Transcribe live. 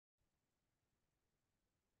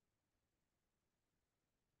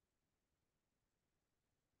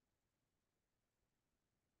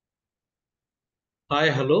Hi,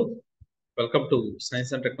 hello. Welcome to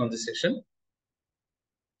Science and Technology session.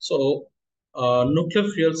 So nuclear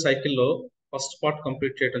fuel సైకిల్లో first part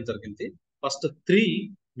complete చేయడం జరిగింది. First 3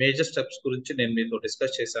 major steps గురించి నేను మీతో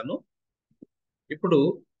డిస్కస్ చేశాను. ఇప్పుడు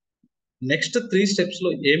నెక్స్ట్ 3 స్టెప్స్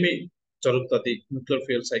లో ఏమి జరుగుతుంది న్యూక్లియర్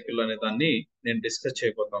ఫ్యూయల్ సైకిల్ అనే దాన్ని నేను డిస్కస్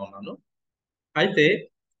చేయబోతా ఉన్నాను. అయితే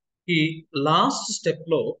ఈ లాస్ట్ స్టెప్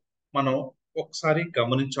లో మనం ఒకసారి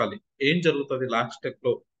గమనించాలి ఏం జరుగుతుంది లాస్ట్ స్టెప్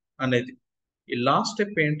లో అనేది. ఈ లాస్ట్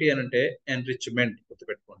స్టెప్ ఏంటి అని అంటే ఎన్రిచ్మెంట్.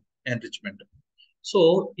 గుర్తుపెట్టుకోండి, ఎన్రిచ్మెంట్. సో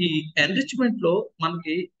ఈ ఎన్రిచ్మెంట్ లో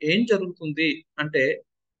మనకి ఏం జరుగుతుంది అంటే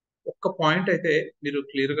ఒక్క పాయింట్ అయితే మీరు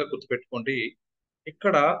క్లియర్ గా గుర్తుపెట్టుకోండి.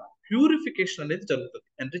 ఇక్కడ ప్యూరిఫికేషన్ అనేది జరుగుతుంది.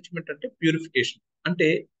 ఎన్రిచ్మెంట్ అంటే ప్యూరిఫికేషన్. అంటే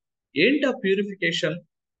ఏంటి ఆ ప్యూరిఫికేషన్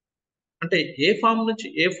అంటే ఏ ఫామ్ నుంచి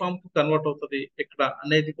ఏ ఫామ్ కు కన్వర్ట్ అవుతుంది ఇక్కడ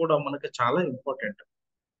అనేది కూడా మనకి చాలా ఇంపార్టెంట్.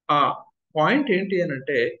 ఆ పాయింట్ ఏంటి అని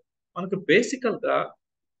అంటే మనకి బేసికల్ గా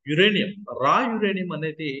యురేనియం, రా యురేనియం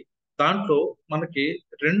అనేది దాంట్లో మనకి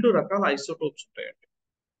 2 రకాల ఐసోటోప్స్ ఉంటాయండి.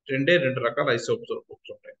 రెండు రకాల ఐసోటోప్స్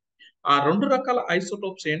ఉంటాయి. ఆ 2 రకాల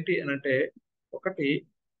ఐసోటోప్స్ ఏంటి అని అంటే ఒకటి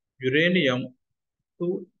యురేనియం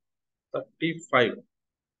 235.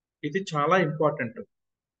 ఇది చాలా ఇంపార్టెంట్.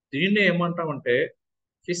 దీన్ని ఏమంటామంటే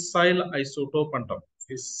ఫిస్సైల్ ఐసోటోప్ అంటాం.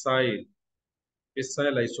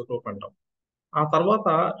 ఫిస్సైల్ ఐసోటోప్ అంటాం. ఆ తర్వాత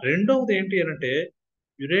రెండవది ఏంటి అని అంటే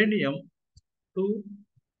యురేనియం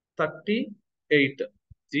 238.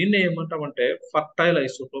 దీన్ని ఏమంటామంటే ఫర్టైల్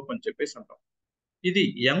ఐసోటోప్ అని చెప్పేసి అంటాం. ఇది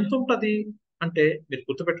ఎంత ఉంటది అంటే మీరు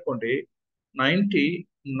గుర్తుపెట్టుకోండి,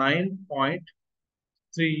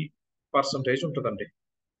 99.3% ఉంటుందండి.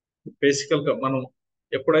 బేసికల్ గా మనం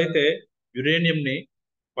ఎప్పుడైతే యురేనియం ని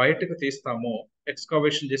బయటకు తీస్తామో,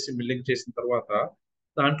 ఎక్స్కావేషన్ చేసి మిల్లింగ్ చేసిన తర్వాత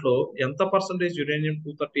దాంట్లో ఎంత పర్సంటేజ్ యురేనియం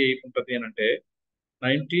 238 ఉంటుంది అని అంటే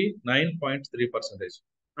 99.3%.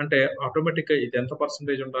 అంటే ఆటోమేటిక్ గా ఇది ఎంత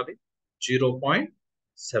పర్సంటేజ్ ఉండాలి?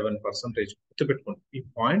 0.7%. గుర్తుపెట్టుకోండి, ఈ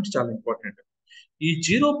పాయింట్ చాలా ఇంపార్టెంట్. ఈ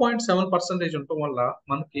 0.7% ఉండటం వల్ల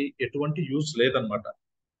మనకి ఎటువంటి యూజ్ లేదనమాట.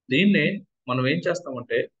 దీన్నే మనం ఏం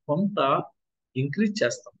చేస్తామంటే కొంత ఇంక్రీజ్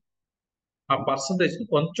చేస్తాం. ఆ పర్సంటేజ్ ని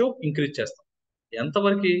కొంచెం ఇంక్రీజ్ చేస్తాం.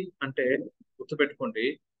 ఎంతవరకు అంటే గుర్తుపెట్టుకోండి,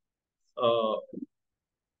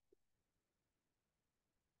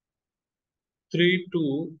 3 to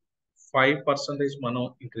 5% మనం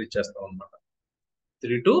ఇంక్రీజ్ చేస్తాం అనమాట.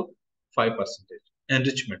 3 to 5%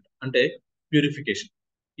 ఎన్రిచ్మెంట్ అంటే ప్యూరిఫికేషన్.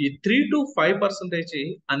 ఈ 3 to 5%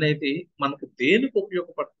 అనేది మనకు దేనికి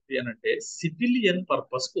ఉపయోగపడుతుంది అని అంటే సివిలియన్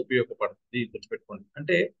పర్పస్ కు ఉపయోగపడుతుంది. గుర్తుపెట్టుకోండి,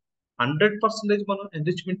 అంటే 100% మనం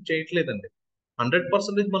ఎన్రిచ్మెంట్ చేయట్లేదండి.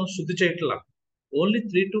 100% మనం శుద్ధి చేయట్లా. ఓన్లీ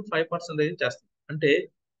 3 to 5% చేస్తాం. అంటే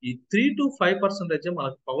ఈ 3 to 5%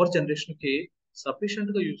 మనకు పవర్ జనరేషన్ కి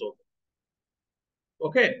సఫిషియెంట్ గా యూజ్ అవుతుంది.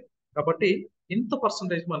 ఓకే, కాబట్టి ఇంత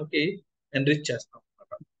పర్సంటేజ్ మనకి ఎన్రిచ్ చేస్తాం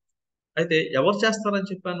అన్నమాట. అయితే ఎవరు చేస్తారని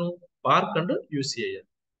చెప్పాను? Park and UCIL.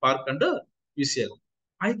 Park and UCL.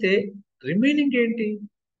 అయితే రిమైనింగ్ ఏంటి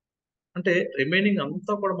అంటే రిమైనింగ్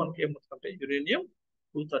అంతా కూడా మనకి ఏమవుతుందంటే యురేనియం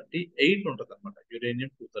 238 ఉంటుంది అనమాట.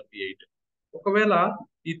 యురేనియం 238. ఒకవేళ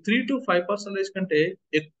ఈ 3 to 5% కంటే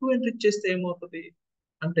ఎక్కువ ఎన్రిచ్ చేస్తే ఏమవుతుంది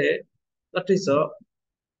అంటే that is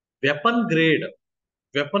weapon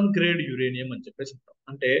grade uranium అని చెప్పేసి అంటాం.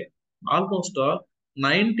 అంటే ఆల్మోస్ట్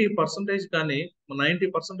 90% కానీ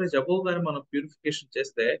 90% అబోవ్ కానీ మనం ప్యూరిఫికేషన్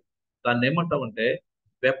చేస్తే దాన్ని ఏమంటామంటే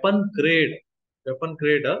weapon grade weapon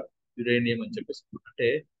grade uranium అని చెప్పేసి. అంటే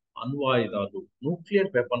అణ్వాయుధాలు, న్యూక్లియర్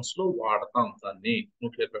వెపన్స్ లో వాడతాం దాన్ని.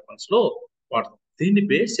 న్యూక్లియర్ వెపన్స్ లో వాడతాం. దీన్ని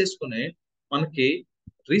బేస్ చేసుకునే మనకి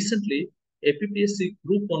రీసెంట్లీ ఏపీఎస్సి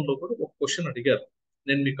గ్రూప్ 1 లో కూడా ఒక క్వశ్చన్ అడిగారు.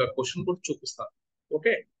 నేను మీకు ఆ క్వశ్చన్ కూడా చూపిస్తాను.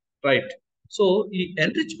 Okay, right. సో ఈ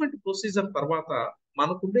ఎన్రిచ్మెంట్ ప్రొసీజర్ తర్వాత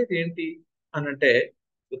మనకుండేది ఏంటి అని అంటే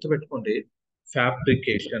గుర్తుపెట్టుకోండి,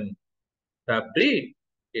 ఫ్యాబ్రికేషన్.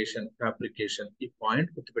 ఫ్యాబ్రికేషన్ ఈ పాయింట్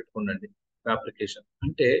గుర్తుపెట్టుకోండి. ఫ్యాబ్రికేషన్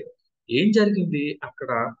అంటే ఏం జరిగింది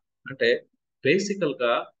అక్కడ అంటే బేసికల్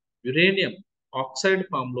గా యురేనియం ఆక్సైడ్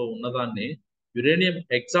ఫామ్ లో ఉన్నదాన్ని యురేనియం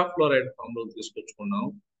హెక్సాఫ్లోరైడ్ ఫామ్ లో తీసుకొచ్చుకున్నాం.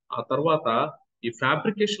 ఆ తర్వాత ఈ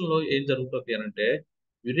ఫ్యాబ్రికేషన్ లో ఏం జరుగుతుంది అని అంటే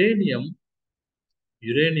యురేనియం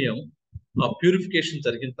యురేనియం ప్యూరిఫికేషన్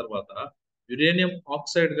జరిగిన తర్వాత యురేనియం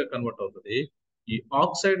ఆక్సైడ్ గా కన్వర్ట్ అవుతుంది. ఈ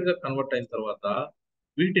ఆక్సైడ్ గా కన్వర్ట్ అయిన తర్వాత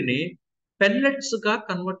వీటిని పెల్లెట్స్ గా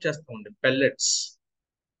కన్వర్ట్ చేస్తామండి.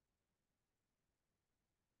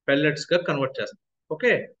 పెల్లెట్స్ గా కన్వర్ట్ చేస్తాం.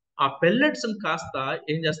 ఓకే, ఆ పెల్లెట్స్ కాస్త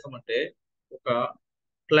ఏం చేస్తామంటే ఒక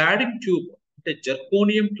క్లాడింగ్ ట్యూబ్, అంటే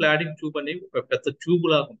జర్కోనియం క్లాడింగ్ ట్యూబ్ అని ఒక పెద్ద ట్యూబ్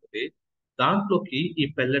లాగా ఉంటుంది. దాంట్లోకి ఈ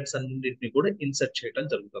పెల్లెట్స్ అన్నింటిని కూడా ఇన్సర్ట్ చేయడం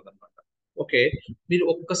జరుగుతుంది అనమాట. ఓకే, మీరు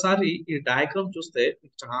ఒక్కసారి ఈ డయాగ్రామ్ చూస్తే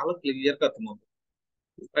మీకు చాలా క్లియర్ గా అర్థమవుతుంది.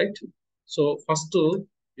 Right. So first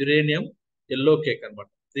uranium yellow cake అనమాట.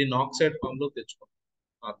 దీన్ని ఆక్సైడ్ ఫామ్ లో తెచ్చుకోండి.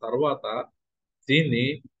 ఆ తర్వాత దీన్ని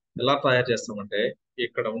ఎలా తయారు చేస్తామంటే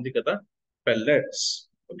ఇక్కడ ఉంది కదా పెల్లెట్స్.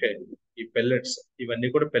 ఓకే, ఈ పెల్లెట్స్ ఇవన్నీ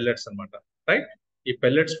కూడా పెల్లెట్స్ అన్నమాట. రైట్, ఈ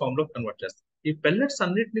పెల్లెట్స్ ఫామ్ లో కన్వర్ట్ చేస్తాం. ఈ పెల్లెట్స్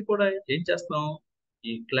అన్నిటిని కూడా ఏం చేస్తాం,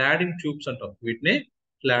 ఈ క్లాడింగ్ ట్యూబ్స్ అంటాం, వీటిని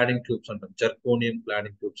క్లాడింగ్ ట్యూబ్స్ అంటాం, జర్కోనియం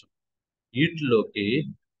క్లాడింగ్ ట్యూబ్స్. వీటిలోకి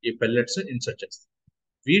ఈ పెల్లెట్స్ ఇన్సర్ట్ చేస్తాం.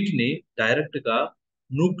 వీటిని డైరెక్ట్ గా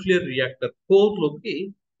న్యూక్లియర్ రియాక్టర్ కోర్ లోకి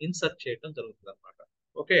ఇన్సర్ట్ చేయడం జరుగుతుంది అనమాట.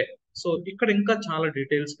 ఓకే, సో ఇక్కడ ఇంకా చాలా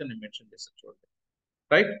డీటెయిల్స్ గా నేను మెన్షన్ చేస్తాను చూడండి.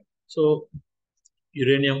 రైట్, సో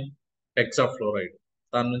యురేనియం హెక్సాఫ్లోరైడ్,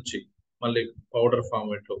 దాని నుంచి మళ్ళీ పౌడర్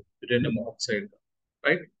ఫార్మేట్ లో uranium oxide.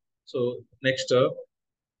 Right, so next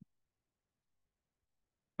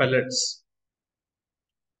pellets,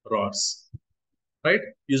 rods. Right,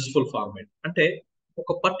 useful format అంటే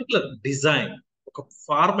ఒక పర్టికులర్ డిజైన్, ఒక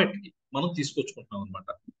ఫార్మేట్ కి మనం తీసుకొచ్చుకుంటాం అనమాట.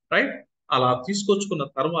 రైట్, అలా తీసుకొచ్చుకున్న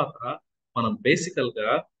తర్వాత మనం బేసికల్ గా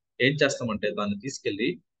ఏం చేస్తామంటే దాన్ని తీసుకెళ్లి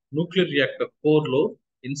న్యూక్లియర్ రియాక్టర్ కోర్ లో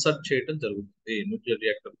ఇన్సర్ట్ చేయడం జరుగుతుంది. న్యూక్లియర్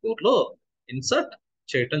రియాక్టర్ కోర్ లో ఇన్సర్ట్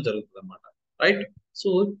చేయడం జరుగుతుంది అనమాట. రైట్, సో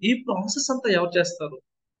ఈ ప్రాసెస్ అంతా ఎవరు చేస్తారు?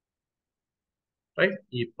 రైట్,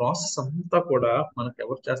 ఈ ప్రాసెస్ అంతా కూడా మనకు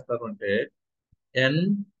ఎవరు చేస్తారు అంటే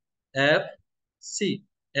NFC,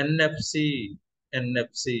 NFC,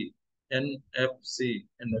 NFC, NFC,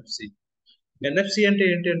 NFC. NFC అంటే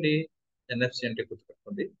ఏంటండి? ఎన్ఎఫ్సి అంటే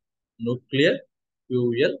గుర్తుపెట్టుకోండి, nuclear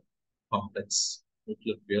fuel complex.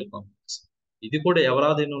 Nuclear fuel complex ఇది కూడా ఎవరి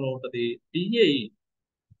ఆధీనంలో ఉంటుంది? డిఏఈ.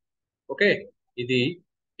 ఓకే, ఇది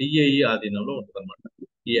డిఏఈ ఆధీనంలో ఉంటుంది అనమాట,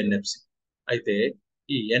 ఈ ఎన్ఎఫ్సి. అయితే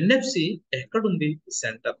ఈ ఎన్ఎఫ్సి ఎక్కడుంది?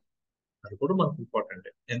 సెంటర్. అది కూడా మనకు ఇంపార్టెంట్.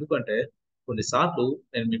 ఎందుకంటే కొన్నిసార్లు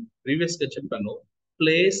నేను మీకు ప్రీవియస్ గా చెప్పాను,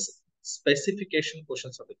 ప్లేస్ స్పెసిఫికేషన్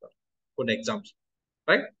క్వశ్చన్స్ అడుగుతారు కొన్ని ఎగ్జామ్స్.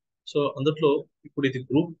 రైట్, సో అందులో ఇప్పుడు ఇది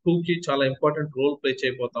గ్రూప్ 2 కి చాలా ఇంపార్టెంట్ రోల్ ప్లే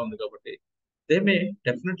చేయబోతా ఉంది కాబట్టి they may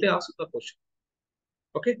definitely ask the question.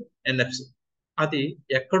 Okay, NFC అది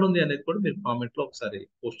ఎక్కడుంది అనేది కూడా మీరు కామెంట్ లో ఒకసారి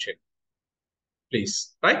పోస్ట్ చేయండి ప్లీజ్.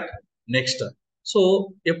 రైట్, నెక్స్ట్, సో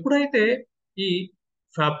ఎప్పుడైతే ఈ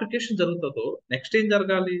ఫ్యాబ్రికేషన్ జరుగుతుందో నెక్స్ట్ ఏం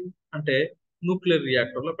జరగాలి అంటే న్యూక్లియర్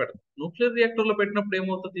రియాక్టర్ లో పెడతాం. న్యూక్లియర్ రియాక్టర్ లో పెట్టినప్పుడు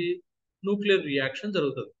ఏమవుతుంది? న్యూక్లియర్ రియాక్షన్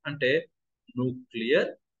జరుగుతుంది. అంటే nuclear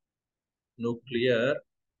nuclear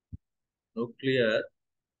nuclear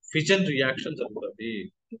fission reaction జరుగుతుంది.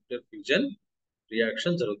 న్యూక్లియర్ ఫిజన్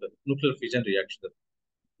రియాక్షన్ జరుగుతుంది. న్యూక్లియర్ ఫిజన్ రియాక్షన్ జరుగుతుంది.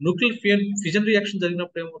 న్యూక్లియర్ ఫిజన్ రియాక్షన్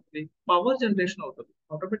జరిగినప్పుడు ఏమవుతుంది? పవర్ జనరేషన్ అవుతుంది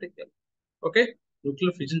ఆటోమేటిక్గా. ఓకే,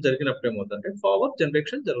 న్యూక్లియర్ ఫిజన్ జరిగినప్పుడు ఏమవుతుంది అంటే పవర్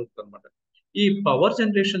జనరేషన్ జరుగుతుంది అనమాట. ఈ పవర్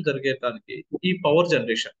జనరేషన్ జరిగేదానికి ఈ పవర్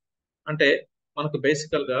జనరేషన్ అంటే మనకు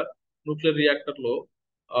బేసికల్ గా న్యూక్లియర్ రియాక్టర్ లో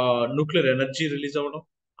న్యూక్లియర్ ఎనర్జీ రిలీజ్ అవ్వడం,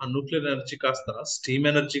 ఆ న్యూక్లియర్ ఎనర్జీ కాస్త స్టీమ్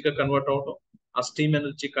ఎనర్జీగా కన్వర్ట్ అవడం, ఆ స్టీమ్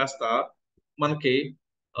ఎనర్జీ కాస్త మనకి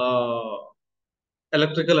ఆ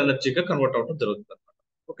ఎలక్ట్రికల్ ఎనర్జీగా కన్వర్ట్ అవడం జరుగుతుంది అనమాట.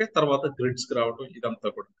 ఓకే, తర్వాత గ్రిడ్స్ కి రావడం, ఇదంతా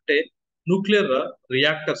కూడా అంటే న్యూక్లియర్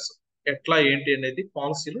రియాక్టర్స్ ఎట్లా ఏంటి అనేది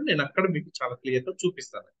పాలసీలు నేను అక్కడ మీకు చాలా క్లియర్ గా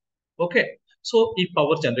చూపిస్తాను. ఓకే, సో ఈ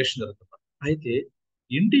పవర్ జనరేషన్ జరుగుతుంది. అయితే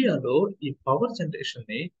ఇండియాలో ఈ పవర్ జనరేషన్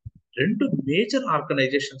ని రెండు మేజర్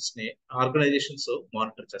ఆర్గనైజేషన్స్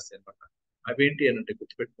మానిటర్ చేస్తాయి అనమాట. అవేంటి అని అంటే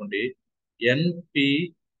గుర్తుపెట్టుకోండి,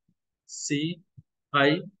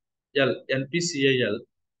 NPCIL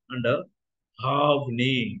and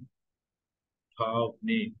భావ్ని.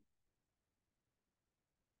 భావ్ని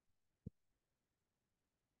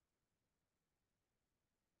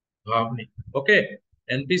భావ్ని okay,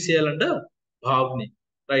 NPCL and భావ్ని.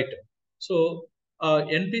 Right, so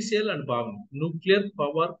NPCL and భావ్ని, nuclear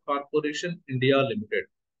power corporation India limited.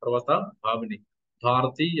 తర్వాత భావ్ని,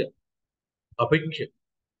 భారతీయ అభిఖ్య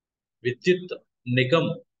విద్యుత్ నిగమ్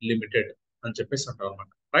లిమిటెడ్ అని చెప్పేసి అంటారు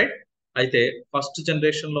అనమాట. రైట్, అయితే ఫస్ట్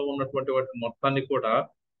జనరేషన్ లో ఉన్నటువంటి వాటి మొత్తాన్ని కూడా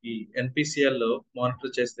ఈ ఎన్పిసిఎల్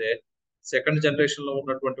మానిటర్ చేస్తే, సెకండ్ జనరేషన్ లో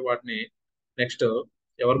ఉన్నటువంటి వాటిని నెక్స్ట్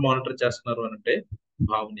ఎవరు మానిటర్ చేస్తున్నారు అని అంటే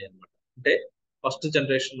భావని అనమాట. అంటే ఫస్ట్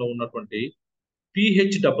జనరేషన్ లో ఉన్నటువంటి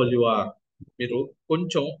పిహెచ్డబ్ల్యూఆర్, మీరు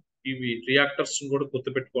కొంచెం ఇవి రియాక్టర్స్ కూడా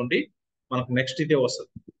గుర్తుపెట్టుకోండి, మనకు నెక్స్ట్ ఇదే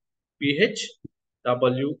వస్తుంది.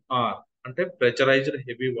 పిహెచ్డబ్ల్యూఆర్ అంటే ప్రెషరైజ్డ్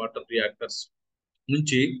హెవీ వాటర్ రియాక్టర్స్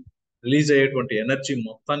నుంచి రిలీజ్ అయ్యేటువంటి ఎనర్జీ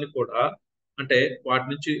మొత్తాన్ని కూడా, అంటే వాటి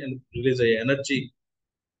నుంచి రిలీజ్ అయ్యే ఎనర్జీ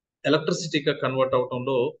ఎలక్ట్రిసిటీగా కన్వర్ట్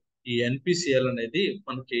అవడంలో ఈ ఎన్పిసిఎల్ అనేది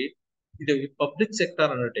మనకి ఇది పబ్లిక్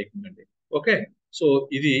సెక్టార్ అండర్టేకింగ్ అండి. ఓకే, సో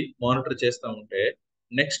ఇది మానిటర్ చేస్తూ ఉంటే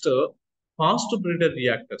next fast breeder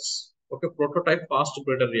reactors. Okay, prototype fast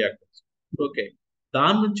breeder reactors. Okay,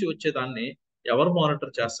 దాని నుంచి వచ్చేదాన్ని ఎవరు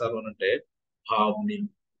మానిటర్ చేస్తారు అని అంటే భావ్ని.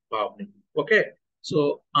 భావ్ని ఓకే, సో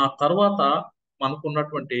ఆ తర్వాత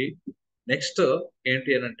మనకున్నటువంటి నెక్స్ట్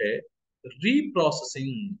ఏంటి అని అంటే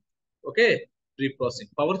reprocessing. Okay,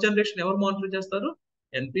 reprocessing power generation ఎవరు మానిటర్ చేస్తారు?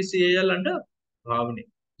 NPCIL and భావ్ని.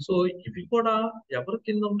 సో ఇవి కూడా ఎవరి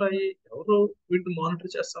కింద ఉంటాయి, ఎవరు వీటిని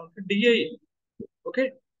మానిటర్ చేస్తా ఉంటే డిఐ. Okay,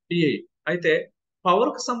 DI. అయితే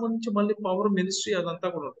పవర్ కి సంబంధించి మళ్ళీ పవర్ మినిస్ట్రీ అదంతా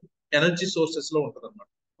కూడా ఉంటుంది, ఎనర్జీ సోర్సెస్ లో ఉంటుంది అనమాట.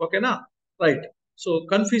 ఓకేనా, రైట్. సో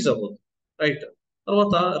కన్ఫ్యూజ్ అవ్వదు, రైట్.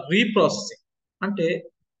 తర్వాత రీప్రాసెసింగ్ అంటే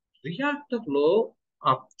రియాక్టర్ లో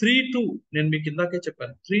ఆ 3 to, నేను మీకు ఇందాకే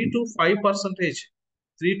చెప్పాను, 3 to 5%,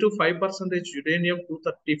 3 to 5% యురేనియం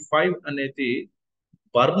 235 అనేది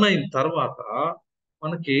బర్న్ అయిన తర్వాత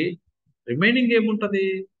మనకి రిమైనింగ్ ఏముంటది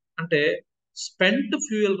అంటే స్పెంట్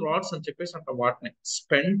ఫ్యూయల్ రాడ్స్ అని చెప్పేసి అంట, వాటిని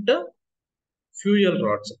స్పెంట్ ఫ్యూయల్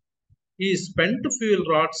రాడ్స్. ఈ స్పెంట్ ఫ్యూయల్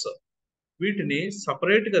రాడ్స్ వీటిని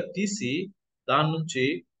సపరేట్ గా తీసి దాని నుంచి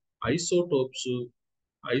ఐసోటోప్స్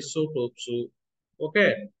ఐసోటోప్స్ ఓకే.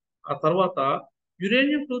 ఆ తర్వాత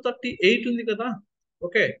యురేనియం 238 ఉంది కదా.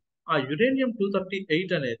 ఓకే, ఆ యురేనియం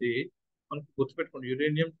 238 అనేది మనకు గుర్తుపెట్టుకోండి,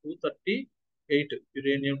 యురేనియం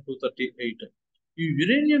 238. ఈ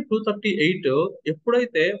యురేనియం 238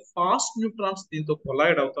 ఎప్పుడైతే ఫాస్ట్ న్యూట్రాన్స్ దీంతో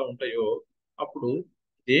కొలైడ్ అవుతా ఉంటాయో అప్పుడు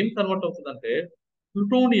ఏం కన్వర్ట్ అవుతుందంటే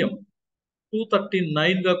ప్లూటోనియం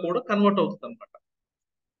 239 గా కూడా కన్వర్ట్ అవుతుంది అనమాట.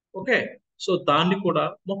 ఓకే, సో దాన్ని కూడా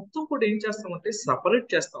మొత్తం కూడా ఏం చేస్తామంటే సపరేట్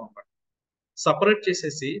చేస్తాం అనమాట. సపరేట్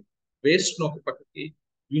చేసేసి వేస్ట్ ను ఒక పక్కకి,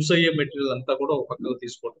 యూజ్ అయ్యే మెటీరియల్ అంతా కూడా ఒక పక్కకు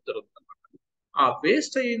తీసుకోవడం జరుగుతుంది అనమాట. ఆ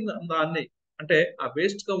వేస్ట్ అయిన దాన్ని, అంటే ఆ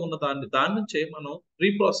వేస్ట్ గా ఉన్న దాని నుంచే మనం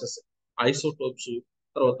రీప్రాసెస్ ఐసోటోప్స్,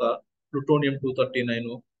 తర్వాత ప్లూటోనియం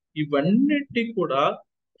 239 ఇవన్నిటి కూడా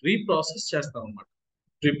రీప్రాసెస్ చేస్తాం అనమాట.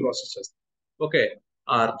 రీప్రాసెస్ చేస్తాం. ఓకే,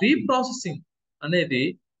 ఆ రీప్రాసెసింగ్ అనేది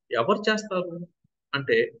ఎవరు చేస్తారు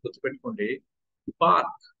అంటే గుర్తుపెట్టుకోండి,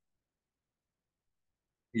 పార్క్.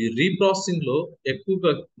 ఈ రీప్రాసెసింగ్ లో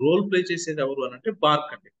ఎక్కువగా రోల్ ప్లే చేసేది ఎవరు అని అంటే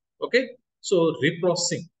బార్క్ అండి. Okay, so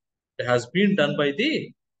reprocessing has been done by the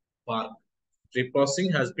BARC.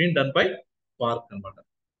 Reprocessing has been done by BARC అనమాట,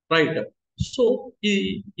 రైట్. సో ఈ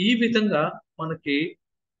ఈ విధంగా మనకి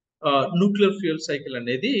న్యూక్లియర్ ఫ్యూయల్ సైకిల్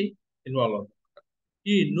అనేది ఇన్వాల్వ్ అవుతుంది.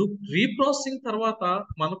 ఈ రీప్రాసెసింగ్ తర్వాత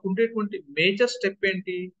మనకు ఉండేటువంటి మేజర్ స్టెప్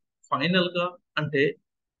ఏంటి ఫైనల్ గా అంటే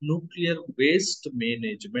nuclear waste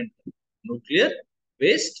management. Nuclear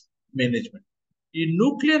waste management. ఈ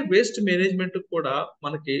న్యూక్లియర్ వేస్ట్ మేనేజ్మెంట్ కూడా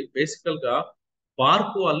మనకి బేసికల్ గా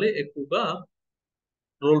బార్క్ వాళ్ళే ఎక్కువగా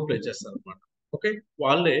రోల్ ప్లే చేస్తారు అనమాట. ఓకే,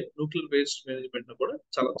 వాళ్ళే న్యూక్లియర్ వేస్ట్ మేనేజ్మెంట్ కూడా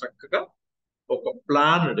చాలా చక్కగా ఒక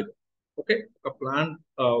ప్లాన్ అడుగు. ఓకే,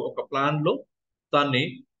 ఒక ప్లాన్ లో దాన్ని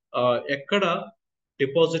ఎక్కడ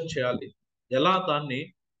డిపాజిట్ చేయాలి, ఎలా దాన్ని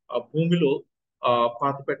భూమిలో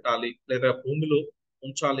పాతి పెట్టాలి లేదా భూమిలో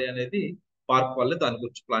ఉంచాలి అనేది పార్క్ వాళ్ళే దాని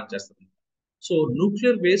గురించి ప్లాన్ చేస్తారు. సో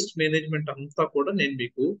న్యూక్లియర్ వేస్ట్ మేనేజ్మెంట్ అంతా కూడా నేను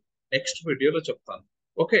మీకు నెక్స్ట్ వీడియోలో చెప్తాను.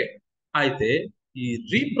 ఓకే, అయితే ఈ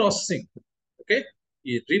రీప్రాసెసింగ్, ఓకే,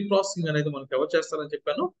 ఈ రీప్రాసెసింగ్ అనేది మనకి ఎవరు చేస్తారని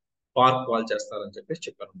చెప్పాను, పార్క్ వాళ్ళు చేస్తారని చెప్పేసి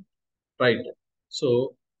చెప్పాను, రైట్. సో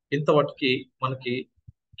ఇంతవరకు మనకి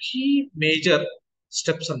కీ మేజర్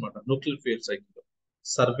స్టెప్స్ అన్నమాట nuclear fuel cycle: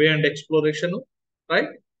 survey and exploration,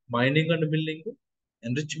 right, mining and milling,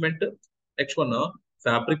 enrichment, next one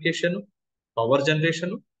fabrication, power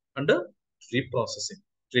generation and reprocessing.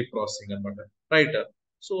 Reprocessing అనమాట, రైట్.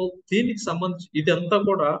 సో దీనికి సంబంధించి ఇదంతా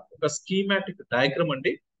కూడా ఒక స్కీమాటిక్ డయాగ్రామ్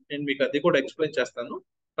అండి, నేను మీకు అది కూడా ఎక్స్ప్లెయిన్ చేస్తాను,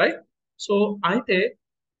 రైట్. సో అయితే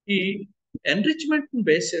ఈ ఎన్రిచ్మెంట్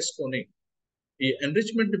బేస్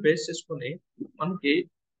చేసుకొని మనకి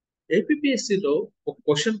ఏపీఎస్సిలో ఒక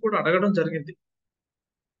క్వశ్చన్ కూడా అడగడం జరిగింది,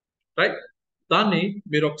 రైట్. దాన్ని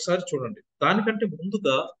మీరు ఒకసారి చూడండి. దానికంటే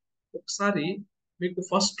ముందుగా ఒకసారి మీకు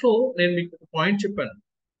ఫస్ట్ లో నేను మీకు ఒక పాయింట్ చెప్పాను,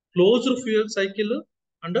 closed fuel cycle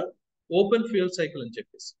and open fuel cycle అని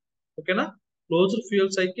చెప్పేసి. ఓకేనా, closed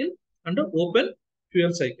fuel cycle and open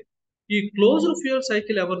fuel cycle. ఈ క్లోజ్డ్ ఫ్యూయల్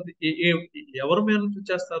సైకిల్ ఎవరి మీద నుంచి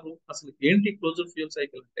చేస్తారు, అసలు ఏంటి క్లోజ్డ్ ఫ్యూయల్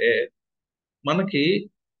సైకిల్ అంటే మనకి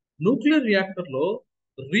న్యూక్లియర్ రియాక్టర్ లో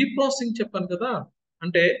రీప్రాసెసింగ్ చెప్పాను కదా.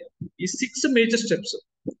 అంటే ఈ 6 major steps: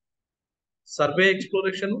 survey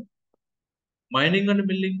exploration, mining and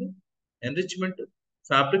milling, enrichment,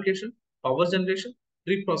 fabrication, power generation,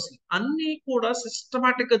 reprocessing అన్ని కూడా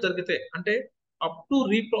సిస్టమాటిక్ గా జరిగితే, అంటే అప్ టు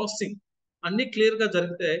రీప్రాసెసింగ్ అన్ని క్లియర్ గా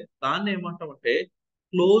జరిగితే దాన్ని ఏమంటామంటే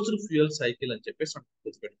క్లోజ్డ్ ఫ్యూయల్ సైకిల్ అని చెప్పేసి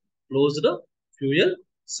అంటాం. క్లోజ్డ్ ఫ్యూయల్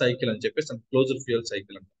సైకిల్ అని చెప్పేసి క్లోజ్డ్ ఫ్యూయల్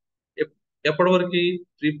సైకిల్ అంటే ఎప్పటి వరకు,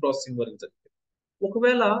 రీప్రాసెసింగ్ వరకు జరిగింది.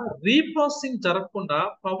 ఒకవేళ రీప్రాసెసింగ్ జరగకుండా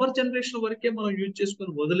పవర్ జనరేషన్ వరకే మనం యూజ్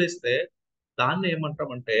చేసుకుని వదిలేస్తే దాన్ని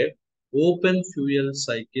ఏమంటామంటే open fuel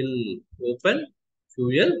cycle. Open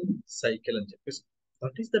fuel cycle అని చెప్పేసి.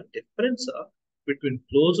 That is the difference between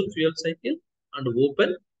closed fuel cycle and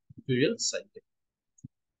open fuel cycle.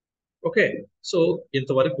 Okay, so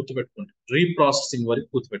ఇంతవరకు గుర్తుపెట్టుకోండి, రీప్రాసెసింగ్ వరకు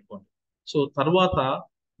గుర్తుపెట్టుకోండి. సో తర్వాత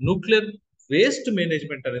న్యూక్లియర్ వేస్ట్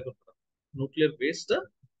మేనేజ్మెంట్ అనేది ఉంటుంది. Nuclear waste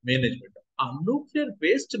management. ఆ న్యూక్లియర్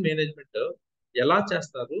వేస్ట్ మేనేజ్మెంట్ ఎలా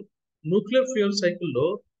చేస్తారు, న్యూక్లియర్ ఫ్యూయల్ సైకిల్లో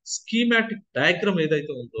స్కీమాటిక్ డయాగ్రామ్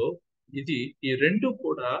ఏదైతే ఉందో ఇది ఈ రెండు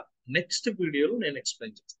కూడా నెక్స్ట్ వీడియోలో నేను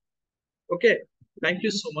ఎక్స్ప్లెయిన్ చేస్తాను. Okay, thank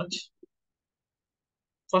you so much.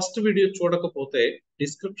 First video చూడకపోతే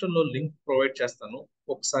డిస్క్రిప్షన్ లో లింక్ ప్రొవైడ్ చేస్తాను,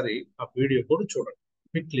 ఒకసారి ఆ వీడియో కూడా చూడండి,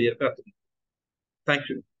 మీకు క్లియర్ గా అర్థం. Thank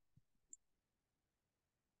you.